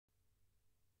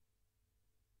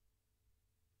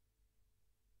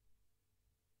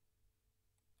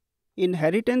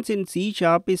Inheritance in C#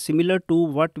 is similar to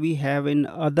what we have in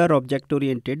other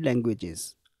object-oriented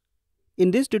languages.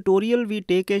 In this tutorial, we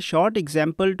take a short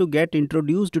example to get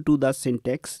introduced to the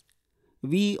syntax.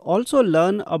 We also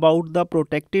learn about the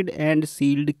protected and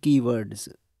sealed keywords.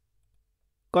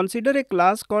 Consider a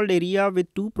class called area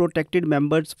with two protected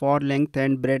members for length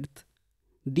and breadth.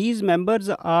 These members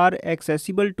are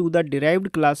accessible to the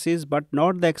derived classes but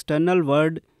not the external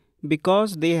world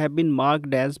because they have been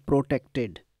marked as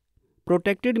protected.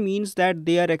 Protected means that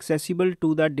they are accessible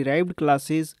to the derived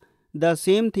classes, the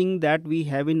same thing that we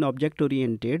have in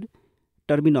object-oriented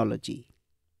terminology.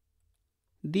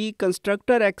 The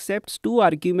constructor accepts two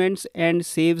arguments and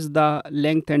saves the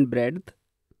length and breadth.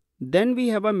 Then we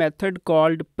have a method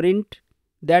called print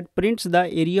that prints the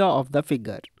area of the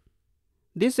figure.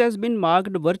 This has been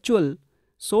marked virtual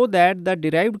so that the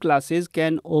derived classes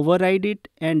can override it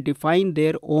and define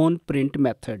their own print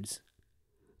methods.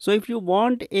 So if you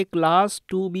want a class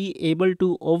to be able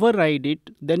to override it,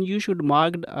 then you should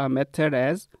mark a method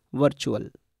as virtual.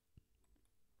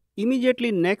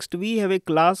 Immediately next, we have a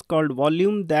class called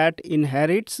volume that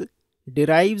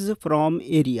derives from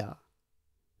area.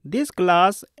 This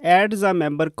class adds a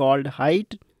member called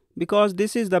height because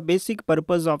this is the basic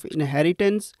purpose of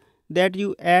inheritance, that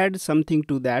you add something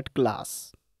to that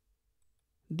class.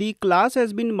 The class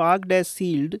has been marked as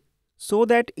sealed so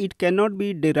that it cannot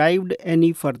be derived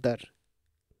any further.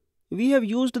 We have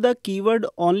used the keyword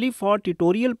only for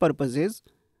tutorial purposes,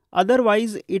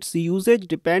 otherwise its usage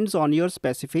depends on your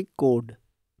specific code.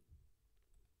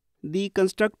 The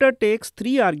constructor takes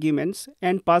 3 arguments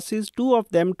and passes 2 of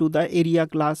them to the area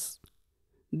class.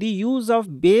 The use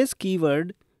of base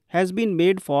keyword has been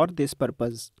made for this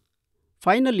purpose.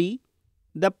 Finally,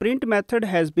 the print method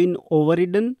has been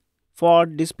overridden for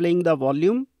displaying the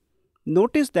volume.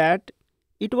 Notice that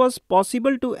it was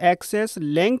possible to access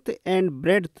length and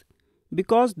breadth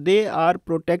because they are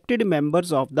protected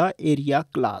members of the area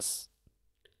class.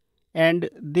 And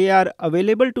they are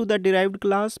available to the derived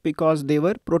class because they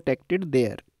were protected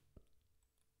there.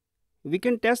 We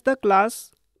can test the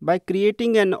class by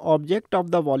creating an object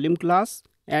of the volume class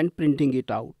and printing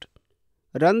it out.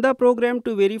 Run the program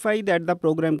to verify that the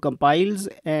program compiles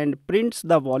and prints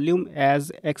the volume as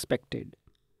expected.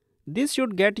 This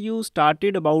should get you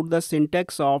started about the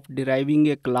syntax of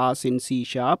deriving a class in C#.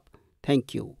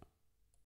 Thank you.